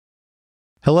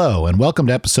Hello, and welcome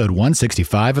to episode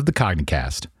 165 of the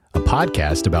Cognicast, a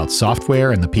podcast about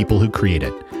software and the people who create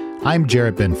it. I'm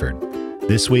Jarrett Binford.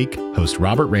 This week, host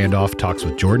Robert Randolph talks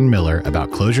with Jordan Miller about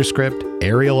ClojureScript,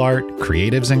 aerial art,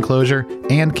 creatives in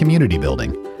Clojure, and community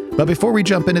building. But before we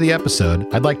jump into the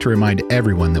episode, I'd like to remind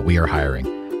everyone that we are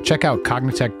hiring. Check out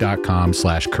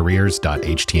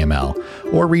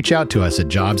cognitect.com/careers.html or reach out to us at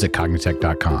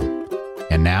jobs@cognitect.com.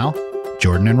 And now,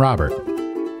 Jordan and Robert.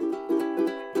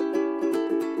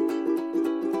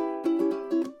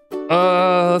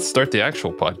 Let's start the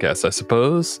actual podcast, I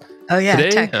suppose. Oh, yeah.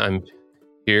 Today, I'm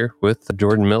here with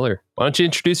Jordan Miller. Why don't you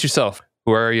introduce yourself?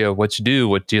 Who are you? What you do?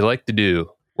 What do you like to do?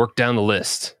 Work down the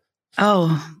list.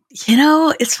 Oh,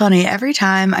 it's funny. Every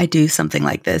time I do something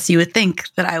like this, you would think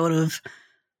that I would have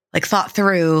thought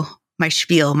through my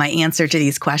spiel, my answer to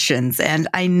these questions, and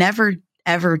I never,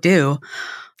 ever do.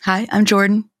 Hi, I'm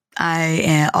Jordan. I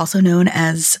am also known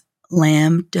as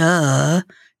Lambda.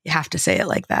 You have to say it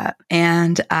like that.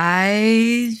 And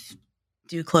I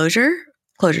do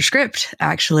ClojureScript,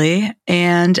 actually,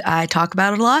 and I talk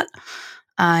about it a lot.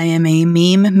 I am a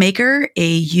meme maker,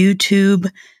 a YouTube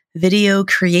video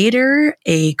creator,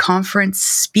 a conference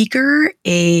speaker,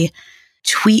 a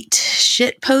tweet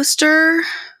shit poster.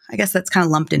 I guess that's kind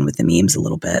of lumped in with the memes a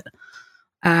little bit.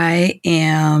 I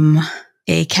am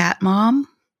a cat mom.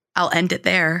 I'll end it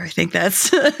there. I think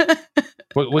that's...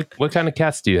 What kind of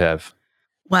cats do you have?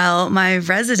 Well, my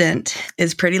resident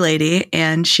is Pretty Lady,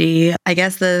 and I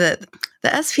guess the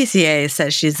SPCA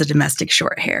says she's a domestic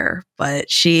short hair, but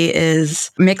she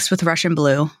is mixed with Russian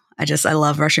blue. I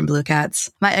love Russian blue cats.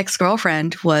 My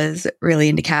ex-girlfriend was really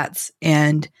into cats,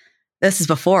 and this is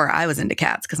before I was into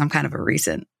cats because I'm kind of a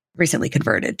recently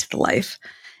converted to the life.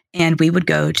 And we would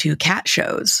go to cat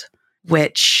shows,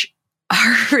 which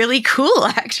are really cool,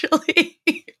 actually.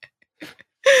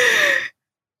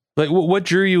 What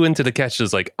drew you into the cat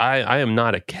shows? I am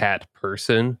not a cat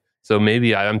person, so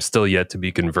maybe I'm still yet to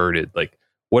be converted.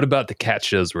 What about the cat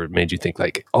shows where it made you think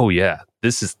oh yeah,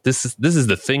 this is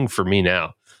the thing for me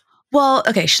now? Well,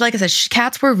 okay, like I said,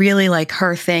 cats were really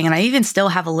her thing, and I even still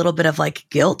have a little bit of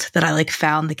guilt that I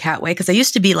found the cat way because I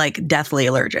used to be deathly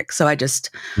allergic, so I just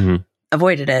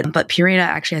avoided it. But Purina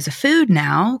actually has a food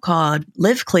now called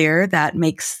Live Clear that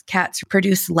makes cats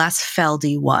produce less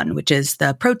FeLD1, which is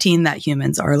the protein that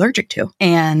humans are allergic to.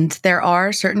 And there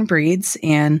are certain breeds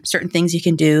and certain things you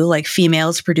can do, like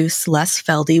females produce less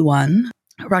FeLD1.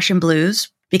 Russian blues,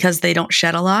 because they don't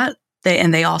shed a lot,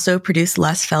 they also produce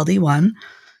less FeLD1.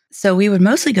 So we would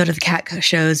mostly go to the cat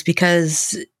shows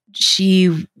because she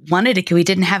wanted it. We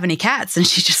didn't have any cats and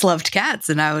she just loved cats.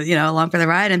 And I was, along for the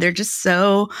ride, and they're just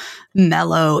so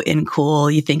mellow and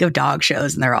cool. You think of dog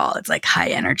shows and it's high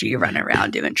energy, running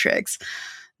around doing tricks.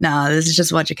 No, this is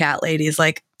just a bunch of cat ladies.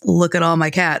 Look at all my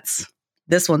cats.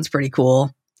 This one's pretty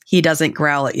cool. He doesn't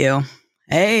growl at you.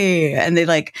 Hey. And they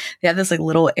have this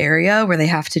little area where they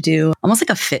have to do almost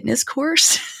a fitness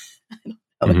course.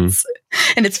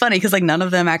 And it's funny because none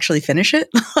of them actually finish it.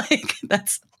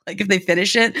 That's if they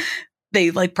finish it, they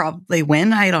probably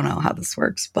win. I don't know how this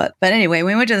works, but anyway,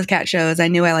 when we went to the cat shows, I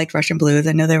knew I liked Russian blues.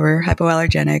 I know they were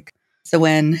hypoallergenic. So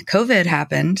when COVID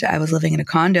happened, I was living in a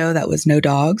condo that was no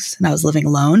dogs, and I was living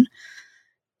alone.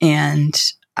 And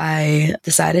I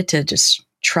decided to just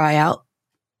try out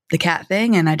the cat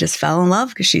thing, and I just fell in love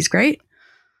because she's great.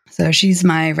 So she's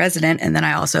my resident, and then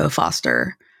I also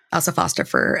foster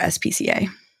for SPCA.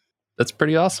 That's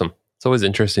pretty awesome. It's always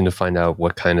interesting to find out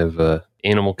what kind of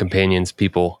animal companions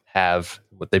people have,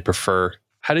 what they prefer.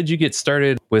 How did you get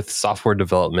started with software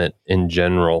development in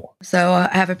general? So I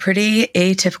have a pretty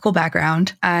atypical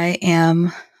background.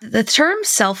 The term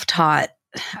self-taught,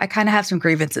 I kind of have some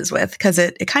grievances with because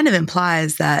it kind of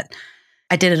implies that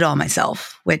I did it all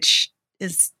myself, which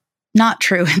is not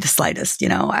true in the slightest.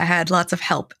 I had lots of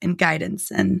help and guidance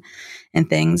and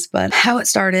things, but how it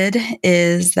started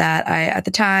is that at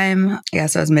the time, I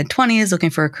guess I was mid-20s looking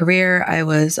for a career. I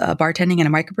was bartending in a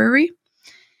microbrewery,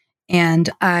 and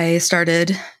I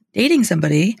started dating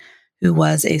somebody who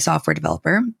was a software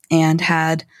developer and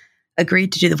had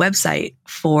agreed to do the website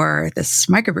for this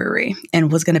microbrewery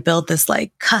and was going to build this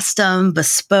custom,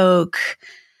 bespoke,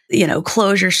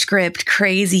 ClojureScript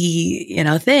crazy,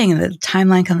 thing.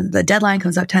 The deadline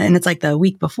comes up and it's the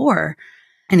week before,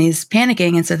 and he's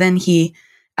panicking. And so then he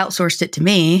outsourced it to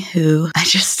me, who I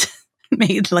just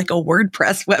made a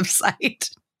WordPress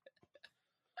website.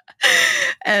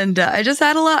 And I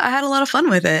had a lot of fun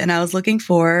with it. And I was looking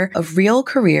for a real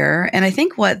career. And I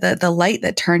think what the light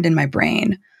that turned in my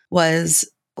brain was,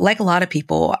 like a lot of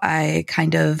people, I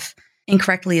kind of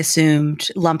incorrectly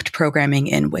lumped programming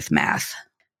in with math.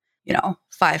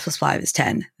 5 plus 5 is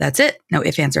 10. That's it. No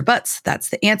ifs, ands, or buts. That's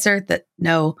the answer.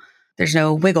 There's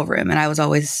no wiggle room. And I was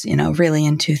always, really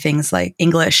into things like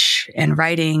English and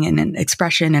writing and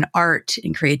expression and art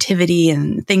and creativity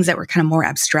and things that were kind of more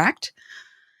abstract.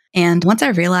 And once I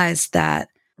realized that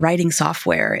writing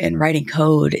software and writing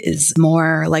code is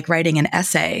more like writing an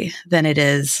essay than it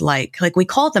is like we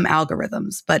call them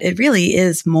algorithms, but it really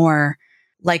is more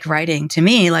like writing, to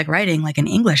me, like writing like an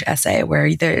English essay where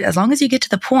as long as you get to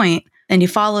the point and you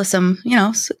follow some,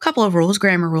 a couple of rules,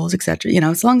 grammar rules, etc.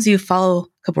 As long as you follow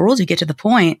a couple of rules, you get to the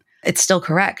point, it's still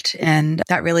correct. And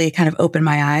that really kind of opened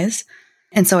my eyes.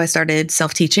 And so I started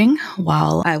self-teaching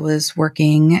while I was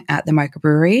working at the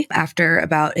microbrewery. After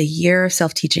about a year of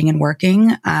self-teaching and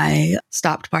working, I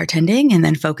stopped bartending and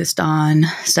then focused on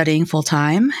studying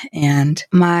full-time. And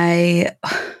I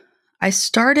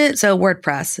started, so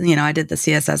WordPress, I did the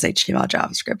CSS, HTML,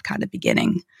 JavaScript kind of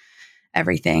beginning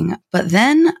everything. But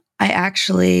then I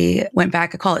actually went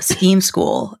back, I call it scheme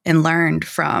school, and learned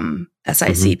from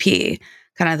SICP,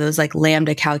 kind of those like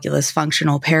lambda calculus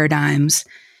functional paradigms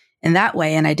in that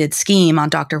way. And I did scheme on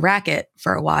Dr. Racket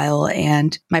for a while.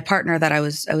 And my partner that I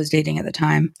was dating at the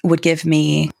time would give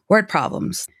me word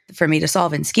problems for me to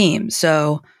solve in scheme.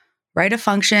 So write a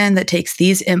function that takes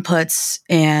these inputs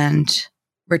and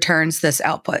returns this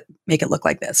output, make it look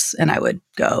like this. And I would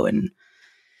go and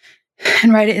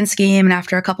write it in scheme. And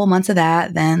after a couple months of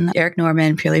that, then Eric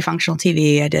Norman, Purely Functional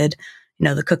TV, I did,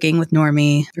 the cooking with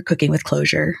Normie or cooking with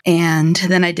Clojure. And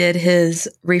then I did his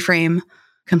reframe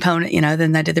component,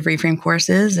 then I did the reframe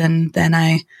courses. And then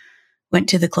I went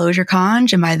to the Clojure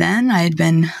Conj. And by then I had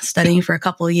been studying for a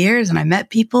couple of years and I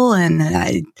met people and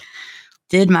I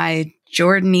did my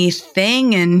Jordan-y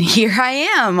thing, and here I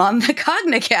am on the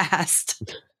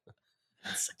CogniCast.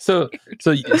 So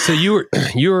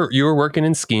you were working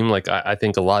in scheme, like I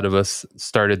think a lot of us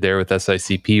started there with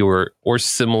SICP or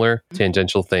similar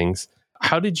tangential things.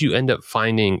 How did you end up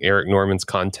finding Eric Norman's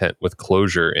content with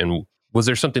Clojure, and was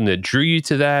there something that drew you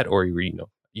to that, or you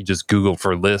just Googled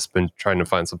for Lisp and trying to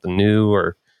find something new,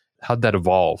 or how'd that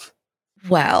evolve?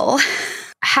 Well,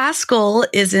 Haskell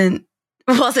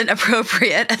wasn't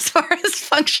appropriate as far as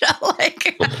functional,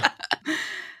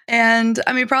 and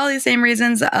I mean, probably the same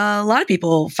reasons a lot of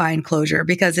people find Clojure,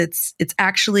 because it's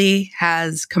actually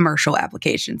has commercial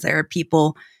applications. There are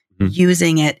people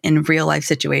using it in real life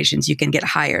situations. You can get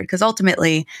hired, because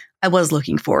ultimately I was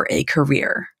looking for a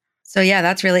career. So yeah,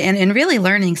 that's really, and really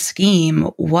learning scheme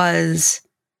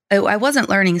I wasn't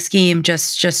learning scheme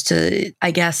just to,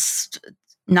 I guess,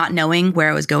 not knowing where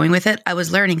I was going with it. I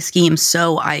was learning scheme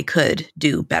so I could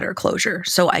do better Clojure,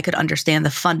 so I could understand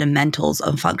the fundamentals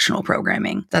of functional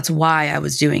programming. That's why I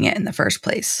was doing it in the first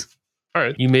place. All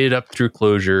right. You made it up through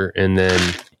Clojure, and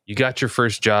then you got your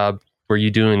first job. Were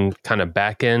you doing kind of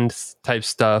back-end type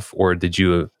stuff, or did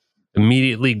you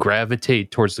immediately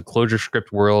gravitate towards the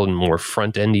ClojureScript world and more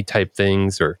front-endy type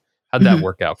things, or how'd that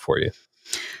work out for you?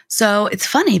 So it's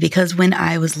funny, because when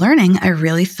I was learning, I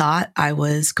really thought I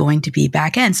was going to be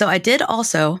back end. So I did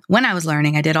also, when I was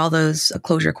learning, I did all those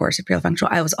Clojure course of Purely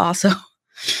Functional. I was also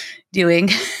doing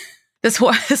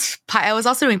I was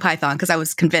also doing Python, because I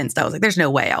was convinced, I was like, there's no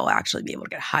way I'll actually be able to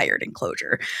get hired in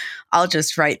Clojure. I'll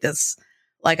just write this.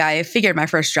 Like, I figured my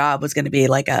first job was going to be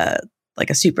like a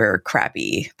super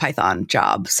crappy Python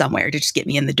job somewhere to just get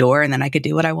me in the door, and then I could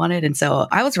do what I wanted. And so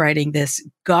I was writing this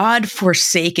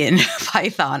godforsaken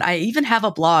Python. I even have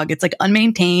a blog. It's like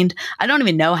unmaintained. I don't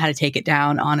even know how to take it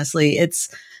down, honestly.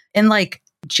 It's in like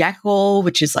Jekyll,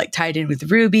 which is like tied in with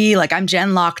Ruby. Like, I'm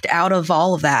gen locked out of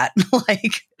all of that.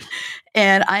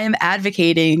 And I am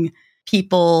advocating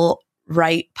people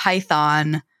write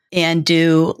Python and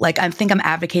do I think I'm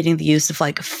advocating the use of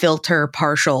like filter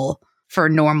partial for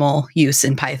normal use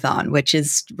in Python, which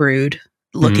is rude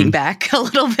looking back a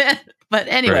little bit. But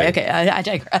anyway, right. Okay, I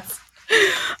digress.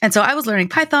 And so I was learning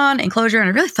Python and Clojure, and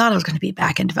I really thought I was going to be a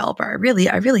back-end developer. I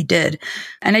really did.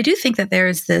 And I do think that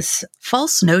there's this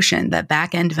false notion that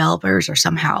back-end developers are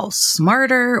somehow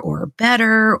smarter or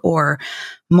better or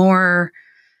more,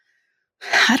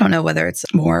 I don't know whether it's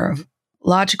more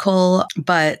logical,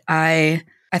 but I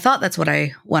thought that's what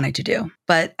I wanted to do.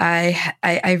 But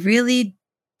I really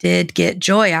did get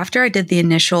joy after I did the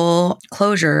initial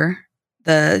Clojure,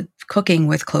 the cooking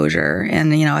with Clojure.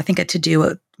 And, I think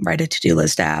write a to-do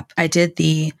list app. I did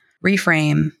the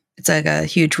reframe. It's like a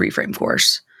huge reframe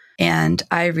course. And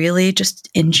I really just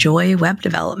enjoy web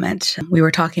development. We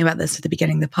were talking about this at the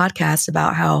beginning of the podcast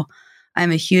about how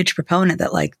I'm a huge proponent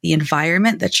that like the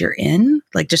environment that you're in,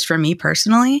 like just for me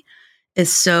personally,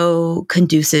 is so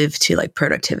conducive to like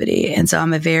productivity. And so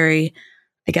I'm a very,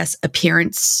 I guess,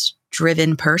 appearance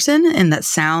driven person, and that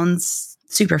sounds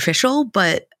superficial,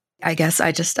 but I guess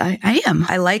I am.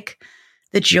 I like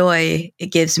the joy it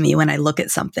gives me when I look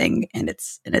at something and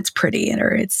it's pretty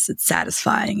or it's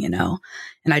satisfying,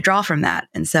 and I draw from that.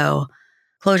 And so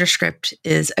ClojureScript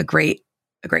is a great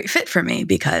fit for me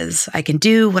because I can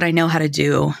do what I know how to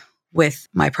do with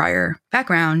my prior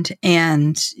background,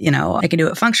 and I can do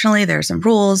it functionally. There are some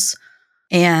rules,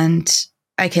 and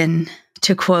I can,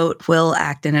 to quote Will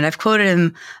Acton, and I've quoted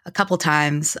him a couple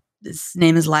times. His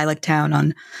name is Lilac Town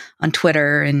on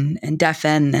Twitter, and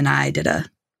Defen and I did a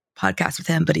podcast with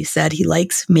him, but he said he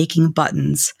likes making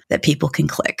buttons that people can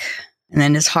click. And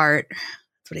in his heart,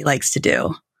 that's what he likes to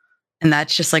do. And that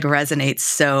just like resonates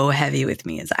so heavy with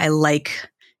me, is I like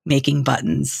making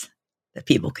buttons that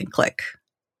people can click.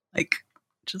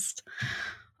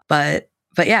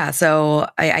 But yeah, so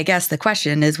I guess the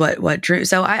question is what drew.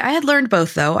 So I had learned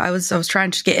both, though. I was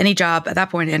trying to get any job at that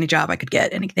point, any job I could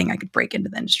get, anything I could break into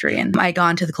the industry. And I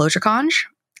gone to the ClojureConj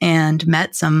and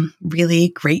met some really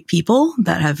great people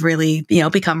that have really,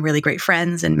 become really great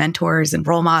friends and mentors and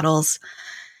role models.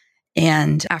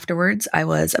 And afterwards, I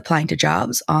was applying to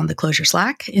jobs on the Clojure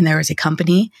Slack, and there was a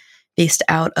company based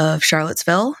out of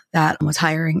Charlottesville that was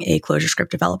hiring a ClojureScript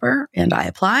developer. And I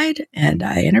applied and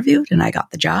I interviewed and I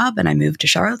got the job and I moved to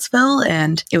Charlottesville,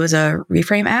 and it was a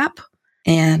Reframe app.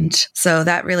 And so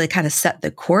that really kind of set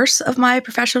the course of my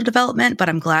professional development, but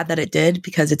I'm glad that it did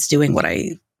because it's doing what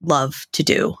I love to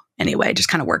do anyway. It just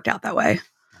kind of worked out that way.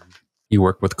 You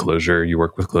work with Clojure, you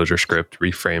work with ClojureScript,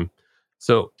 Reframe.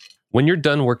 So when you're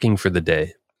done working for the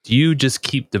day, do you just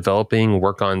keep developing,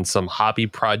 work on some hobby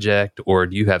project, or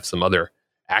do you have some other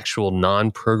actual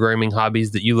non-programming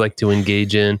hobbies that you like to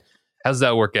engage in? How does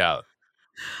that work out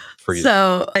for you?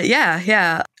 So,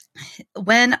 yeah.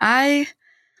 When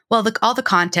all the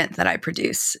content that I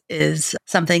produce is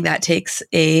something that takes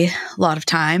a lot of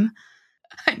time.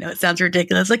 I know it sounds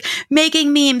ridiculous. Like,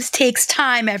 making memes takes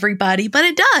time, everybody, but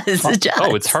it does. It does.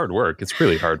 Oh, it's hard work. It's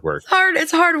really hard work.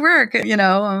 It's hard work, in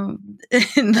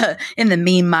the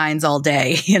meme mines all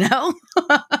day,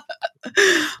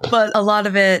 But a lot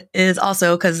of it is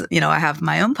also because, I have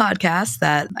my own podcast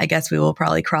that I guess we will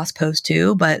probably cross post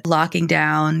to, but locking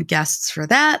down guests for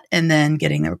that and then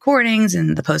getting the recordings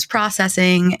and the post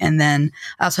processing. And then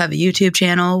I also have a YouTube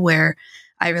channel where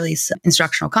I release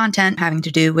instructional content having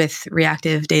to do with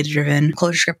reactive, data-driven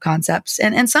ClojureScript concepts.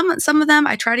 And some of them,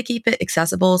 I try to keep it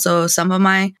accessible. So some of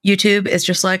my YouTube is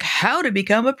just like how to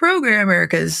become a programmer,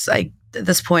 because at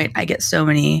this point, I get so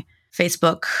many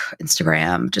Facebook,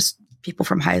 Instagram, just people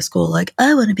from high school like,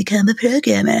 I want to become a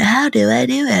programmer. How do I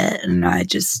do it? And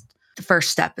the first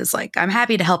step is like, I'm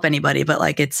happy to help anybody, but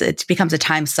like it becomes a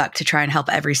time suck to try and help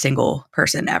every single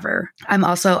person ever. I'm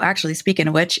also actually, speaking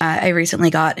of which, I recently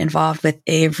got involved with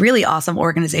a really awesome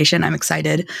organization I'm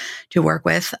excited to work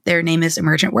with. Their name is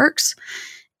Emergent Works,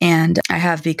 and I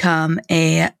have become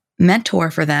a mentor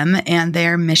for them. And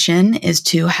their mission is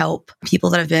to help people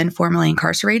that have been formerly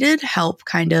incarcerated, help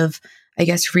kind of, I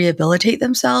guess, rehabilitate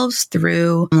themselves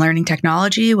through learning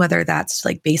technology, whether that's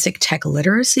like basic tech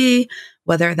literacy,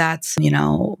 whether that's,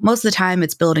 most of the time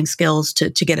it's building skills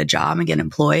to get a job and get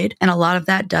employed. And a lot of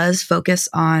that does focus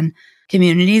on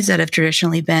communities that have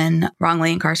traditionally been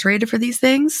wrongly incarcerated for these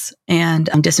things, and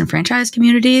disenfranchised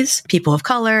communities, people of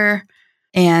color.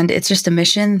 And it's just a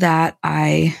mission that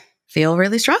I feel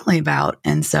really strongly about.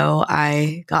 And so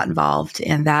I got involved,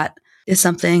 and that is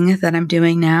something that I'm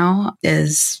doing now,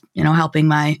 is, helping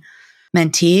my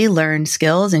mentee learn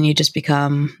skills, and you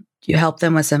help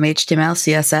them with some HTML,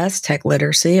 CSS, tech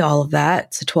literacy, all of that.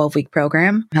 It's a 12-week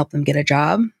program, help them get a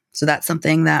job. So that's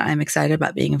something that I'm excited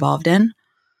about being involved in.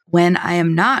 When I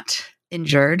am not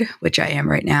injured, which I am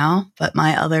right now, but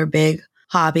my other big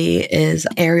hobby is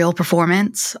aerial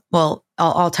performance. Well,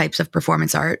 all types of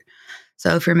performance art.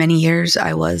 So for many years,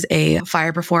 I was a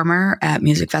fire performer at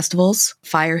music festivals,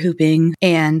 fire hooping.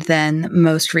 And then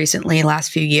most recently,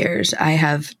 last few years, I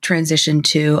have transitioned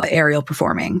to aerial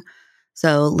performing.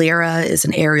 So Lyra is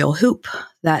an aerial hoop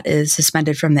that is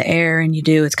suspended from the air, and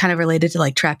it's kind of related to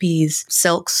like trapeze.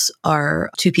 Silks are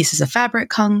two pieces of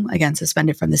fabric hung, again,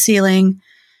 suspended from the ceiling.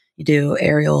 You do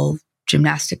aerial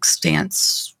gymnastics,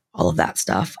 dance, all of that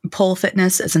stuff. Pole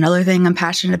fitness is another thing I'm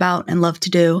passionate about and love to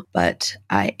do, but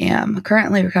I am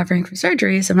currently recovering from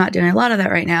surgery, so I'm not doing a lot of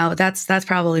that right now. But that's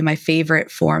probably my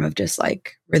favorite form of just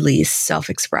like release,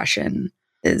 self-expression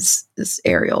is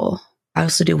aerial. I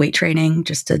also do weight training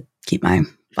just to keep my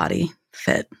body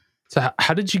fit. So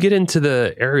how did you get into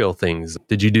the aerial things?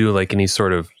 Did you do like any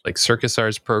sort of like circus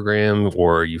arts program,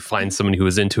 or you find someone who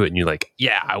was into it and you're like,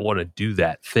 yeah, I want to do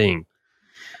that thing?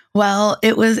 Well,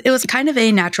 it was kind of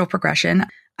a natural progression.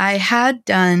 I had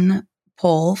done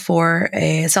pole for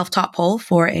a self-taught pole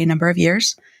for a number of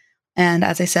years. And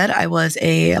as I said, I was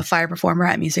a fire performer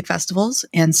at music festivals.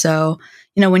 And so,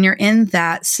 when you're in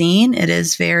that scene, it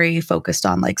is very focused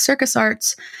on like circus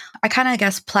arts. I kind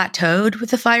of, plateaued with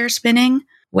the fire spinning,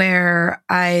 where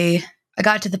I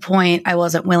got to the point I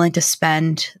wasn't willing to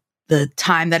spend the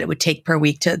time that it would take per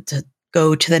week to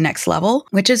go to the next level,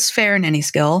 which is fair in any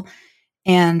skill.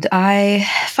 And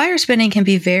fire spinning can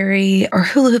be or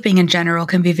hula hooping in general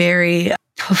can be very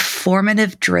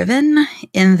performative driven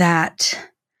in that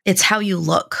it's how you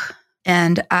look.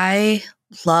 And I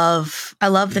love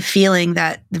the feeling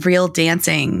that the real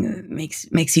dancing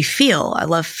makes you feel. I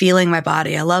love feeling my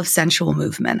body. I love sensual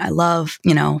movement. I love,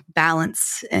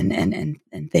 balance and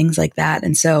things like that.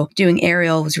 And so doing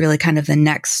aerial was really kind of the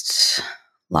next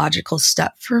logical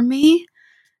step for me.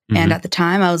 Mm-hmm. And at the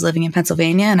time I was living in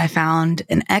Pennsylvania, and I found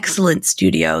an excellent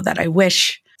studio that I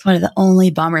wish. It's one of the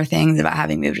only bummer things about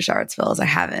having moved to Charlottesville is I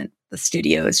haven't. The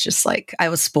studio is just like, I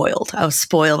was spoiled. I was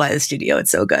spoiled by the studio.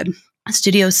 It's so good.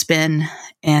 Studio Spin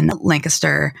in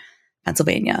Lancaster,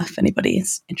 Pennsylvania, if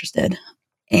anybody's interested.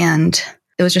 And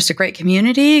it was just a great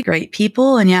community, great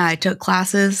people. And yeah, I took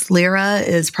classes. Lyra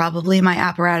is probably my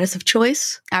apparatus of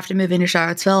choice. After moving to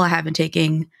Charlottesville, I had been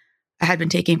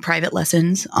taking private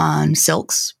lessons on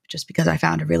silks just because I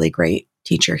found a really great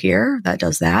teacher here that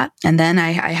does that. And then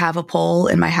I have a pole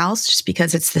in my house just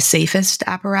because it's the safest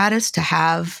apparatus to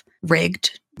have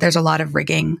rigged. There's a lot of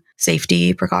rigging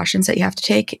safety precautions that you have to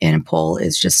take. And a pole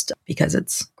is just because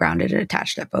it's grounded and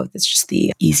attached at both. It's just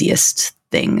the easiest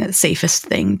thing, safest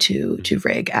thing to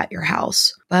rig at your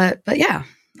house. But yeah,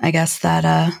 I guess that,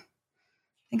 I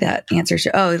think that answers.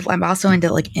 I'm also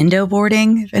into like Indo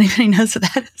boarding. If anybody knows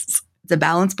what that is. It's a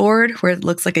balance board where it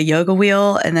looks like a yoga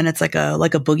wheel. And then it's like a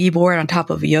boogie board on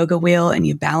top of a yoga wheel and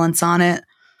you balance on it.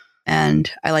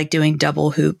 And I like doing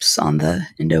double hoops on the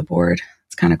Indo board.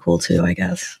 It's kind of cool too, I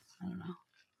guess. I don't know.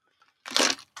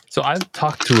 So I've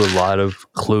talked to a lot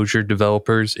of Clojure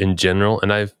developers in general,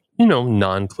 and I've,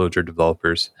 non-Clojure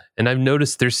developers. And I've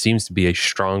noticed there seems to be a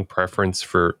strong preference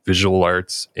for visual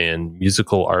arts and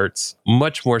musical arts,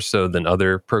 much more so than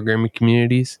other programming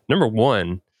communities. Number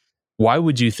one, why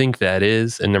would you think that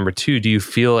is? And number two, do you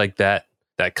feel like that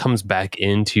comes back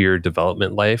into your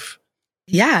development life?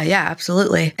 Yeah,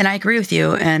 absolutely. And I agree with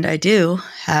you. And I do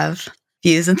have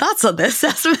views and thoughts on this,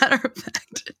 as a matter of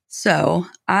fact. So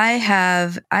I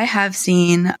have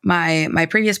seen my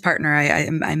previous partner.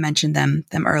 I mentioned them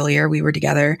earlier. We were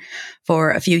together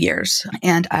for a few years,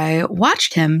 and I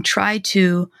watched him try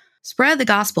to spread the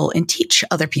gospel and teach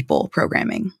other people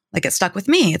programming. Like, it stuck with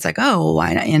me. It's like, oh,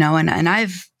 why not? And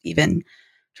I've even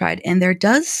tried. And there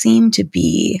does seem to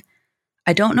be,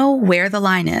 I don't know where the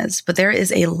line is, but there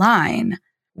is a line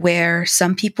where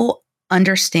some people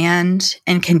understand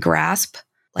and can grasp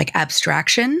like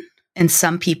abstraction, and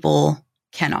some people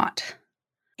cannot.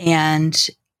 And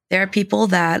there are people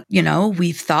that,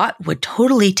 we've thought would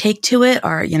totally take to it,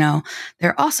 or,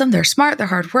 they're awesome, they're smart, they're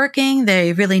hardworking,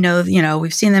 they really know,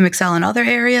 we've seen them excel in other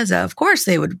areas. Of course,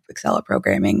 they would excel at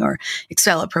programming or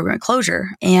excel at program Clojure.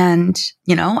 And,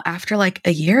 after like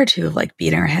a year or two of like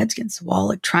beating our heads against the wall,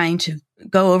 like trying to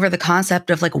go over the concept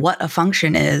of like what a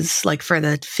function is, like for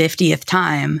the 50th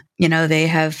time, they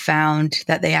have found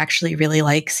that they actually really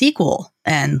like SQL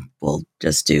and will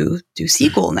just do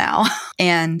SQL now.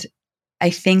 And I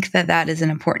think that is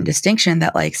an important distinction,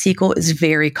 that like SQL is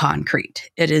very concrete.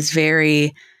 It is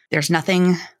there's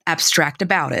nothing abstract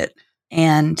about it.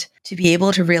 And to be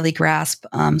able to really grasp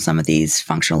some of these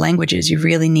functional languages, you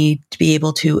really need to be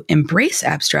able to embrace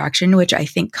abstraction, which I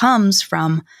think comes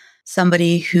from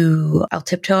somebody who, I'll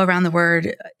tiptoe around the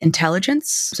word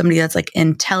intelligence, somebody that's like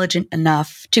intelligent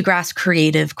enough to grasp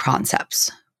creative concepts,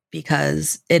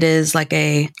 because it is like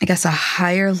a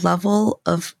higher level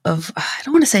of I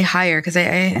don't want to say higher, because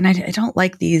I don't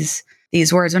like these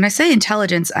words. When I say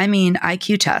intelligence, I mean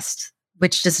IQ test,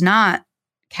 which does not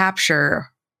capture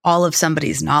all of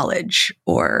somebody's knowledge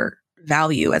or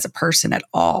value as a person at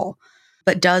all,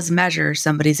 but does measure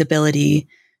somebody's ability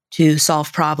to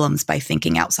solve problems by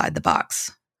thinking outside the box.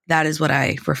 That is what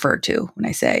I refer to when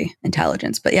I say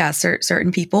intelligence. But yeah,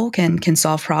 certain people can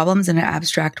solve problems in an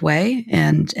abstract way,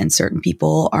 and certain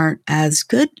people aren't as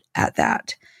good at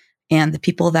that. And the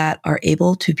people that are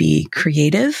able to be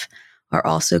creative are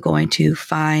also going to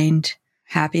find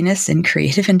happiness in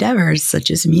creative endeavors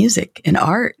such as music and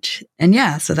art. And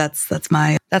yeah, so that's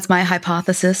my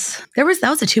hypothesis. That was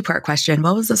a 2-part question.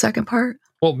 What was the second part?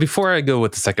 Well, before I go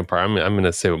with the second part, I'm going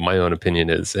to say what my own opinion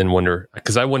is, and wonder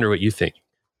what you think.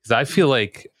 Because I feel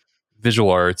like visual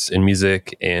arts and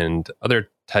music and other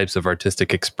types of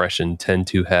artistic expression tend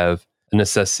to have a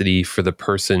necessity for the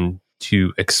person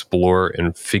to explore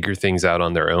and figure things out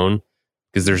on their own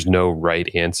because there's no right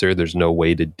answer. There's no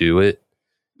way to do it.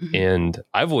 Mm-hmm. And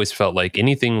I've always felt like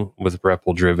anything with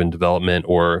REPL-driven development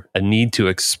or a need to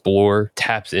explore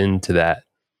taps into that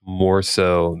more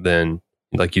so than,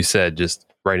 like you said, just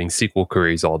writing SQL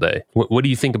queries all day. What do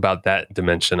you think about that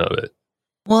dimension of it?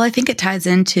 Well, I think it ties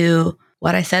into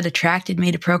what I said attracted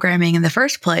me to programming in the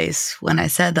first place when I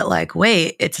said that, like,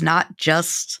 wait, it's not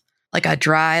just like a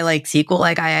dry like SQL.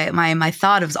 Like my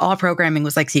thought of all programming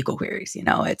was like SQL queries,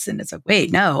 it's like,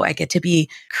 wait, no, I get to be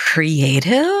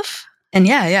creative. And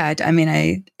yeah. I mean,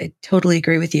 I totally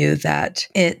agree with you that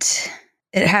it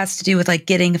has to do with like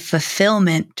getting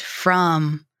fulfillment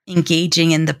from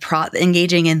engaging in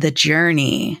the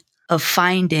journey of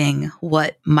finding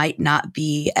what might not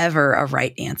be ever a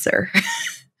right answer.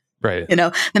 Right.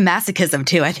 The masochism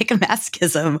too. I think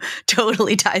masochism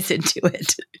totally ties into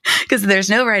it because there's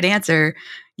no right answer.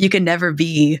 You can never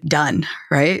be done,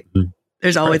 right? Mm-hmm.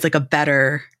 There's always like a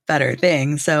better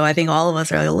thing. So I think all of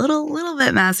us are a little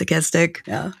bit masochistic.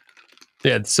 Yeah.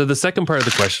 Yeah. So the second part of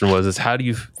the question is how do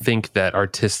you think that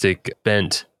artistic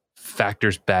bent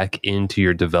factors back into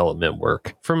your development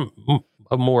work from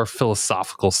a more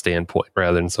philosophical standpoint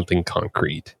rather than something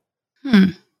concrete?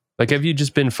 Like, have you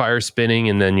just been fire spinning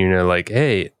and then like,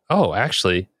 hey,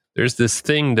 actually, there's this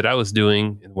thing that I was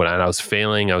doing when I was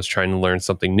failing. I was trying to learn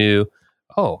something new.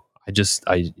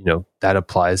 That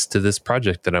applies to this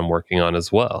project that I'm working on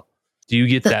as well. Do you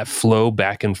get that flow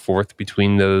back and forth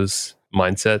between those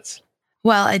mindsets?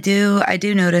 Well, I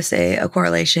do notice a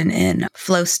correlation in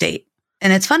flow state.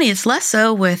 And it's funny, it's less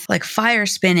so with like fire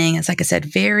spinning. It's like I said,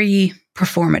 very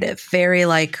performative, very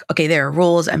like, okay, there are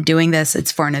rules. I'm doing this.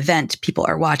 It's for an event. People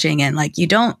are watching. And like, you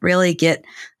don't really get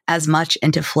as much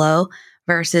into flow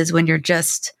versus when you're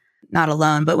just not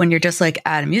alone, but when you're just like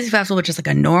at a music festival, which is like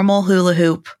a normal hula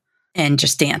hoop and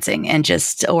just dancing and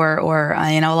just, or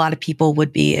a lot of people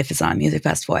would be, if it's not a music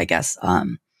festival, I guess,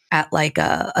 at like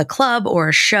a club or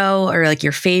a show or like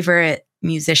your favorite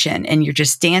musician and you're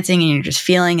just dancing and you're just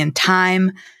feeling and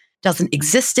time doesn't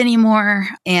exist anymore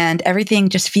and everything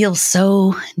just feels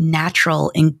so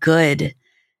natural and good.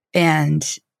 And,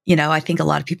 I think a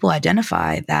lot of people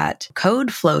identify that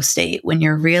code flow state when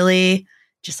you're really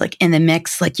just like in the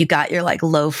mix, like you got your like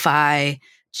lo-fi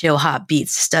chill hop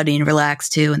beats, study and relax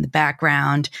to in the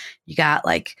background. You got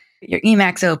like your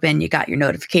Emacs open, you got your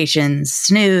notifications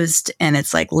snoozed, and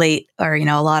it's like late, or,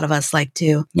 a lot of us like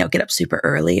to, get up super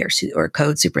early or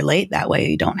code super late. That way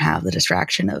you don't have the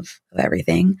distraction of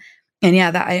everything. And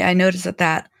yeah, I noticed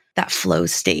that flow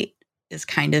state is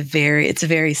kind of it's a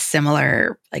very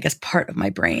similar, I guess, part of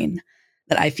my brain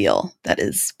that I feel that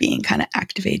is being kind of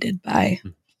activated by.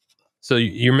 So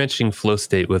you're mentioning flow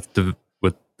state with the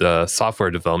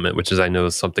software development, which is, I know,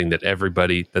 is something that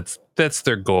everybody, that's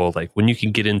their goal. Like when you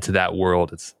can get into that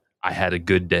world, I had a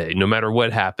good day. No matter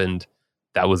what happened,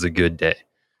 that was a good day.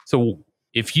 So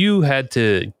if you had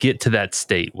to get to that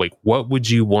state, like what would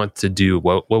you want to do?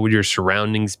 What would your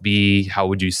surroundings be? How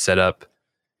would you set up?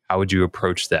 How would you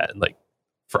approach that? Like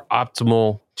for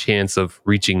optimal chance of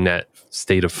reaching that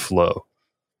state of flow?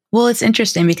 Well, it's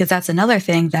interesting because that's another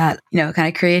thing that, kind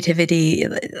of creativity,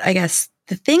 I guess,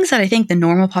 the things that I think the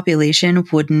normal population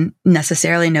wouldn't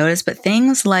necessarily notice, but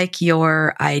things like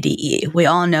your IDE, we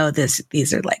all know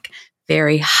these are like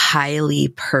very highly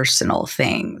personal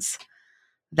things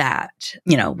that,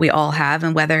 we all have.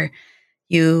 And whether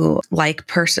you like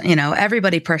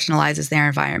everybody personalizes their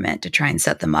environment to try and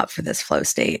set them up for this flow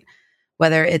state,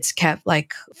 whether it's kept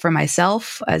like for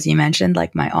myself, as you mentioned,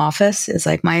 like my office is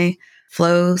like my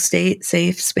flow state,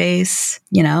 safe space.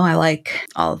 I like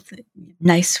all of the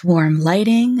nice warm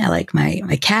lighting. I like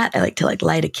my cat. I like to like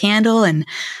light a candle, and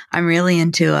I'm really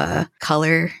into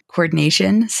color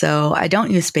coordination. So I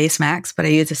don't use Spacemacs, but I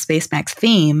use a Spacemacs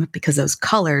theme because those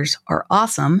colors are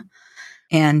awesome.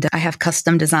 And I have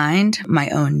custom designed my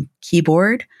own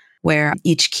keyboard where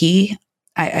each key,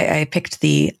 I picked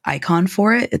the icon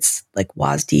for it. It's like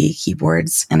WASD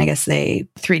keyboards, and I guess they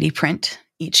 3D print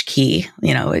each key.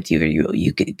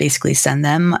 You could basically send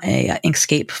them a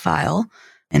Inkscape file,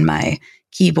 and my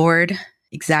keyboard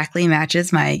exactly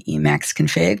matches my Emacs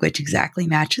config, which exactly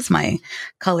matches my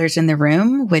colors in the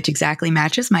room, which exactly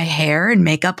matches my hair and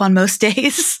makeup on most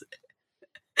days.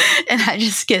 And I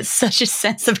just get such a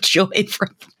sense of joy from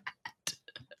that.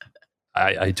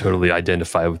 I totally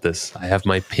identify with this. I have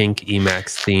my pink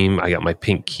Emacs theme. I got my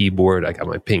pink keyboard. I got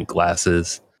my pink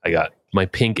glasses. I got my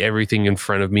pink everything in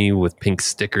front of me with pink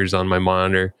stickers on my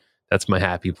monitor. That's my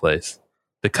happy place.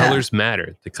 The colors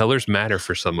matter. The colors matter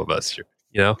for some of us.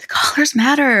 you know? The colors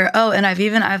matter. Oh, and I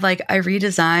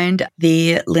redesigned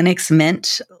the Linux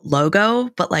Mint logo,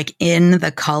 but like in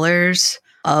the colors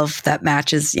of that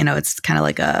matches, it's kind of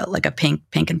like a pink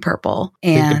and purple.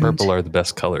 Pink and purple are the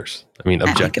best colors. I mean,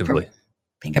 objectively.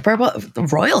 Pink and purple,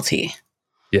 royalty.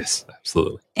 Yes,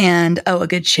 absolutely. And a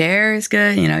good chair is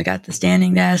good. I got the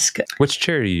standing desk. Which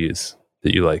chair do you use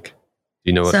that you like?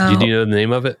 Do you know do you know the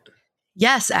name of it?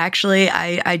 Yes, actually,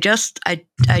 I just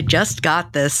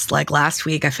got this like last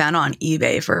week. I found it on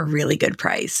eBay for a really good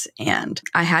price, and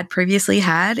I had previously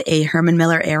had a Herman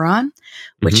Miller Aeron,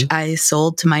 which I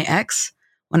sold to my ex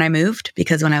when I moved,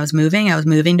 because when I was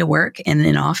moving to work in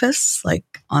an office, like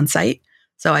on site,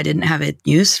 so I didn't have it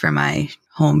used for my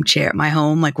home chair, my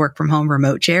home like work from home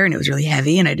remote chair, and it was really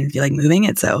heavy, and I didn't feel like moving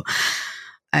it, so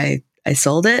I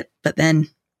sold it. But then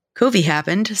COVID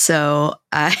happened, so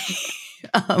I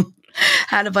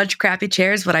had a bunch of crappy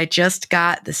chairs, but I just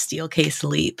got the Steelcase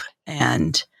Leap,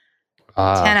 and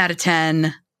 10 out of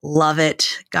 10. Love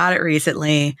it. Got it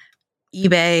recently.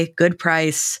 eBay, good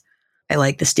price. I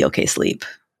like the Steelcase Leap.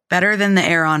 Better than the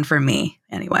Aeron for me,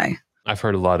 anyway. I've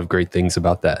heard a lot of great things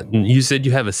about that. You said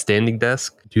you have a standing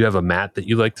desk. Do you have a mat that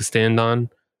you like to stand on,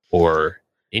 or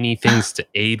any things to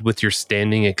aid with your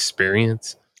standing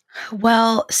experience?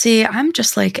 Well, see, I'm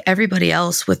just like everybody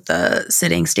else with the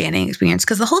standing experience,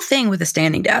 because the whole thing with a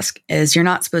standing desk is you're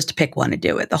not supposed to pick one to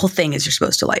do it. The whole thing is you're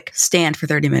supposed to like stand for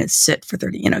 30 minutes, sit for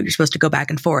 30, you're supposed to go back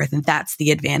and forth. And that's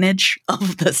the advantage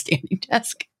of the standing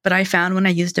desk. But I found when I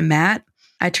used a mat,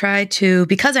 I try to,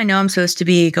 because I know I'm supposed to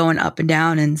be going up and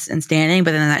down and standing,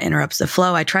 but then that interrupts the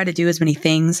flow. I try to do as many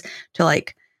things to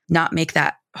like not make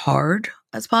that hard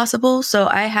as possible. So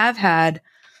I have had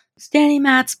standing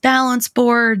mats, balance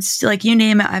boards, like you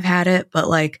name it, I've had it, but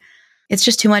like it's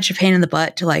just too much of a pain in the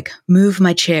butt to like move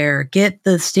my chair, get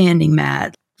the standing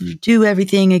mat, do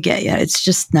everything again. Yeah, it's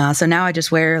just no. So now I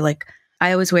just wear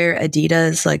I always wear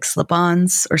Adidas like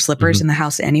slip-ons or slippers in the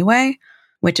house anyway,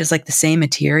 which is like the same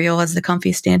material as the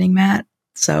comfy standing mat.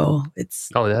 So it's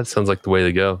that sounds like the way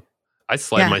to go. I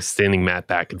slide my standing mat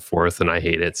back and forth, and I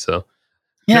hate it. So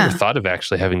I never thought of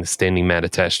actually having the standing mat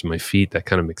attached to my feet. That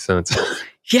kind of makes sense.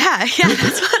 Yeah.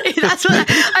 That's what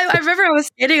I remember. I was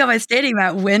standing on my standing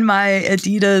mat when my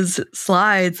Adidas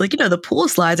slides, like, the pool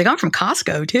slides. I got them from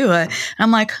Costco too. And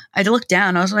I'm like, I looked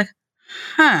down. I was like,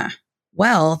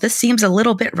 well, this seems a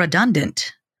little bit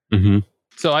redundant. Mm-hmm.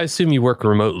 So I assume you work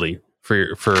remotely for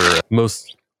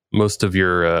most of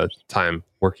your time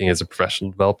working as a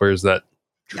professional developer. Is that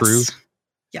true?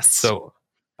 Yes. So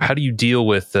how do you deal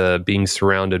with being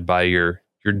surrounded by your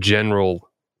general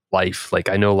life? Like,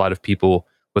 I know a lot of people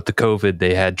with the COVID,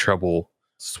 they had trouble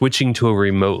switching to a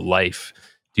remote life.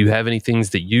 Do you have any things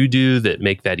that you do that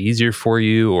make that easier for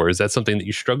you? Or is that something that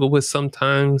you struggle with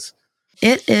sometimes?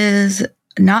 It is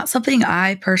not something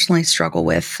I personally struggle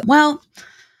with. Well,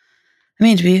 I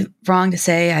mean, to be wrong to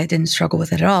say I didn't struggle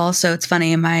with it at all. So it's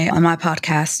funny, on my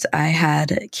podcast, I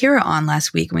had Kira on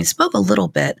last week, and we spoke a little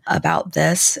bit about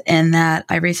this, and that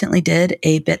I recently did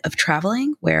a bit of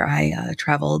traveling where I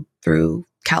traveled through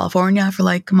California for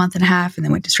like a month and a half, and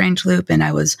then went to Strange Loop, and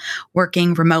I was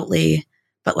working remotely,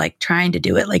 but like trying to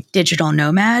do it like digital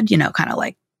nomad, kind of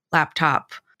like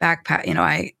laptop, backpack,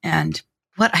 and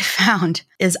what I found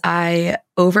is I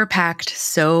overpacked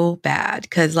so bad,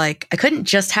 because like I couldn't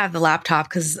just have the laptop,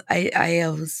 because I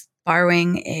was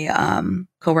borrowing a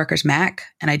coworker's Mac,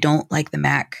 and I don't like the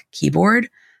Mac keyboard.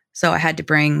 So I had to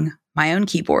bring my own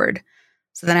keyboard.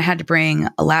 So then I had to bring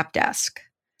a lap desk.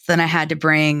 So then I had to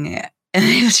bring, and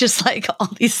it was just like all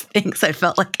these things I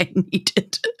felt like I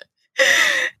needed.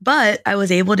 But I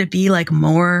was able to be like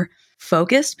more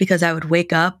focused, because I would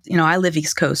wake up, I live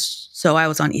East Coast, so I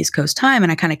was on East Coast time,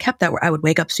 and I kind of kept that where I would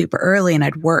wake up super early, and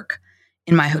I'd work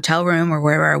in my hotel room or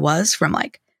wherever I was from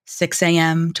like 6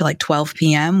 a.m. to like 12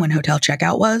 p.m. when hotel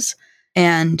checkout was.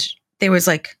 And there was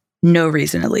like no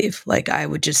reason to leave. Like I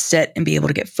would just sit and be able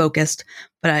to get focused.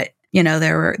 But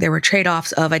there were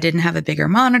trade-offs of I didn't have a bigger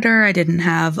monitor, I didn't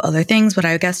have other things, but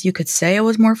I guess you could say I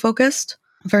was more focused.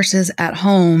 Versus at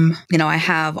home, I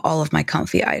have all of my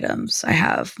comfy items. I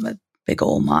have a big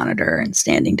old monitor and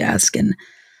standing desk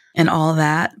and all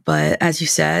that. But as you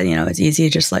said, it's easy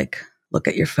to just like look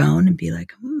at your phone and be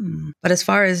like, But as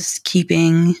far as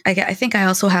keeping, I think I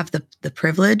also have the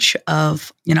privilege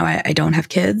of, I don't have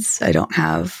kids. I don't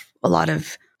have a lot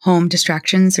of home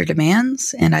distractions or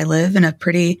demands. And I live in a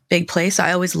pretty big place.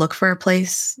 I always look for a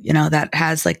place, that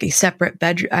has like a separate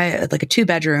bedroom, like a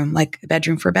 2-bedroom, like a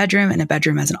bedroom for a bedroom and a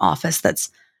bedroom as an office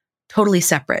that's totally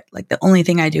separate. Like the only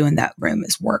thing I do in that room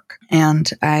is work. And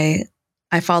I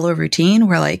follow a routine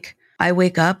where like I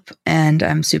wake up and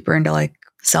I'm super into like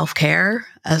self-care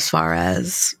as far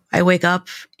as I wake up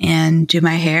and do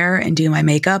my hair and do my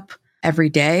makeup every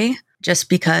day just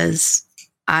because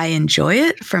I enjoy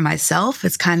it for myself.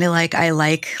 It's kind of like I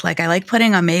like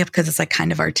putting on makeup because it's like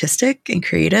kind of artistic and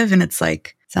creative, and it's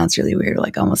like sounds really weird,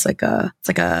 like almost like it's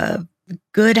like a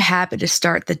good habit to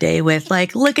start the day with.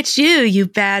 Like, look at you, you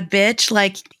bad bitch!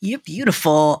 Like, you're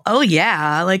beautiful. Oh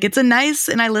yeah, like it's a nice.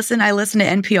 And I listen to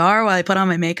NPR while I put on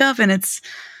my makeup, and it's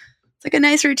like a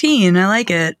nice routine. I like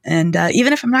it, and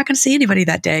even if I'm not going to see anybody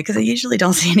that day, because I usually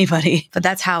don't see anybody, but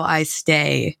that's how I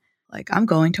stay. Like, I'm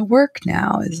going to work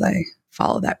now, as I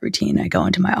follow that routine. I go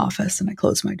into my office and I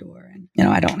close my door, and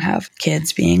I don't have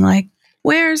kids being like,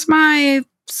 "Where's my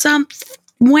something?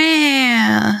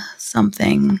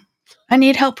 I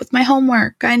need help with my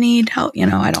homework. I need help."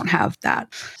 I don't have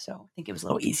that, so I think it was a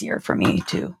little easier for me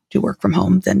to work from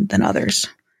home than others.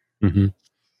 Mm-hmm.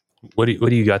 What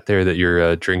do you got there that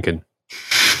you're drinking?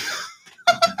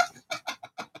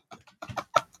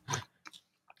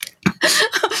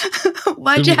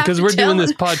 Why'd you have because to we're tell doing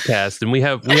this podcast and we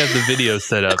have the video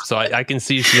set up, so I can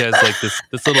see she has like this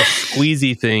little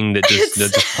squeezy thing that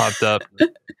just popped up.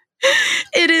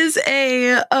 It is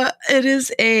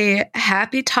a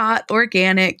Happy Tot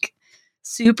organic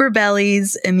Super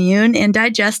Bellies immune and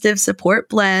digestive support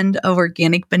blend of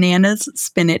organic bananas,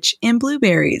 spinach, and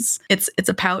blueberries. It's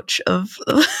a pouch of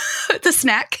the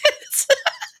snack.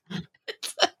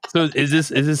 So is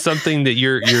this something that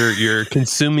you're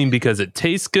consuming because it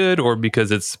tastes good or because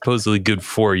it's supposedly good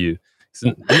for you?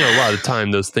 So, a lot of the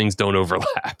time those things don't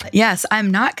overlap. Yes,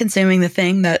 I'm not consuming the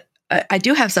thing that I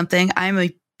do have something. I'm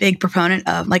a big proponent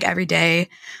of, like, every day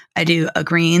I do a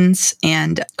greens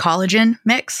and collagen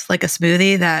mix, like a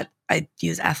smoothie that I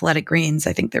use Athletic Greens.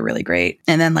 I think they're really great.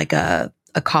 And then like a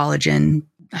collagen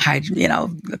a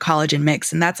collagen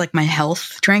mix. And that's like my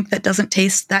health drink that doesn't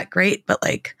taste that great, but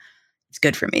like it's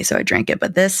good for me. So I drink it.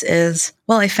 But this is,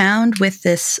 I found with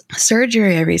this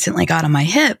surgery I recently got on my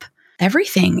hip,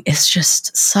 everything is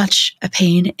just such a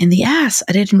pain in the ass.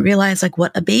 I didn't realize like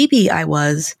what a baby I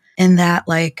was, in that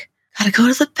like, gotta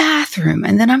go to the bathroom,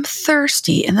 and then I'm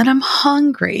thirsty, and then I'm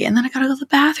hungry, and then I gotta go to the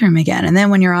bathroom again. And then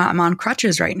when I'm on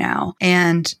crutches right now,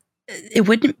 and it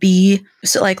wouldn't be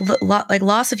so like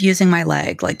loss of using my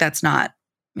leg. Like that's not,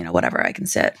 whatever, I can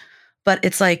sit, but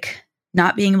it's like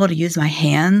not being able to use my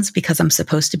hands because I'm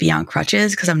supposed to be on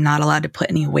crutches because I'm not allowed to put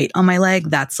any weight on my leg.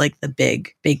 That's like the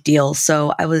big deal.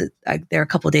 So there a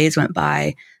couple of days went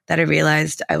by that I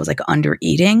realized I was like under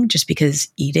eating just because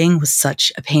eating was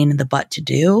such a pain in the butt to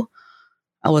do.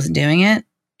 I wasn't doing it.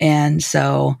 And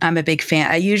so I'm a big fan.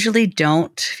 I usually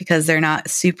don't because they're not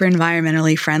super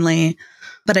environmentally friendly,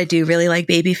 but I do really like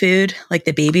baby food, like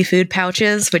the baby food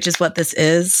pouches, which is what this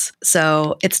is.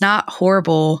 So it's not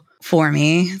horrible for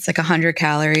me. It's like 100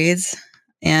 calories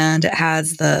and it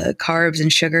has the carbs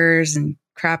and sugars and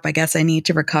crap I guess I need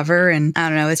to recover. And I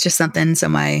don't know, it's just something. So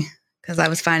because I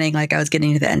was finding like I was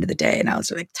getting to the end of the day and I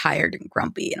was like tired and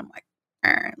grumpy and I'm like,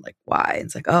 why? And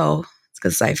it's like, oh, it's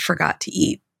because I forgot to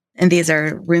eat. And these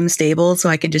are room stable, so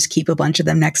I can just keep a bunch of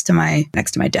them next to my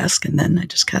desk, and then I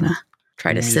just kind of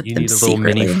try to sip them secretly. You need a little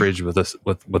mini fridge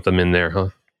with them in there, huh?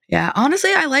 Yeah,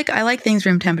 honestly, I like things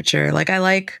room temperature. Like I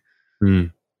like